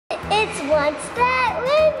It's What's That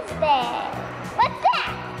Wednesday. What's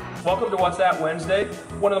that? Welcome to What's That Wednesday.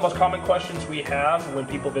 One of the most common questions we have when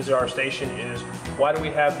people visit our station is, why do we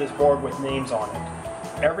have this board with names on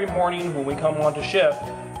it? Every morning when we come on to shift,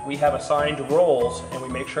 we have assigned roles and we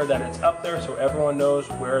make sure that it's up there so everyone knows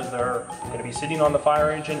where they're going to be sitting on the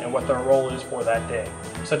fire engine and what their role is for that day.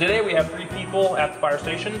 So today we have 3 people at the fire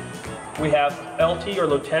station. We have LT or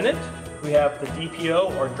lieutenant, we have the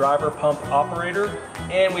DPO or driver pump operator,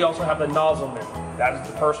 and we also have the nozzleman. That is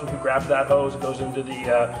the person who grabs that hose, goes into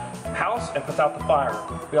the house and puts out the fire.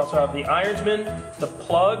 We also have the ironsman, the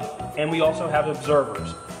plug, and we also have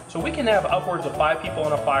observers. So we can have upwards of 5 people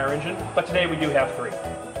on a fire engine, but today we do have 3.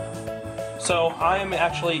 So I am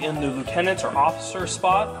actually in the lieutenant's or officer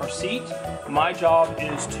spot or seat. My job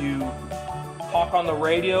is to talk on the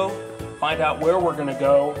radio, find out where we're going to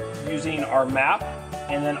go using our map,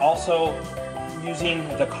 and then also using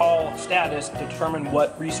the call status to determine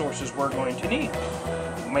what resources we're going to need.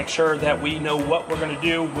 Make sure that we know what we're going to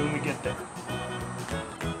do when we get there.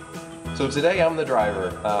 So today I'm the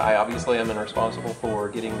driver. I obviously am responsible for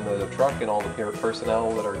getting the truck and all the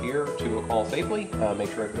personnel that are here to a call safely,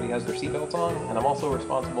 make sure everybody has their seatbelts on, and I'm also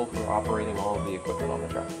responsible for operating all of the equipment on the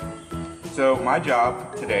truck. So my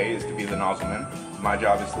job today is to be the nozzleman. My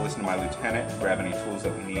job is to listen to my lieutenant, grab any tools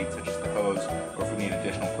that we need, such as the hose, or if we need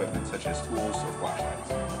additional equipment, such as tools or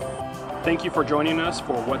flashlights. Thank you for joining us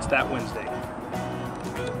for What's That Wednesday.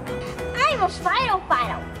 I'm a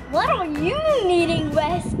firefighter. What are you needing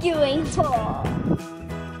rescuing for?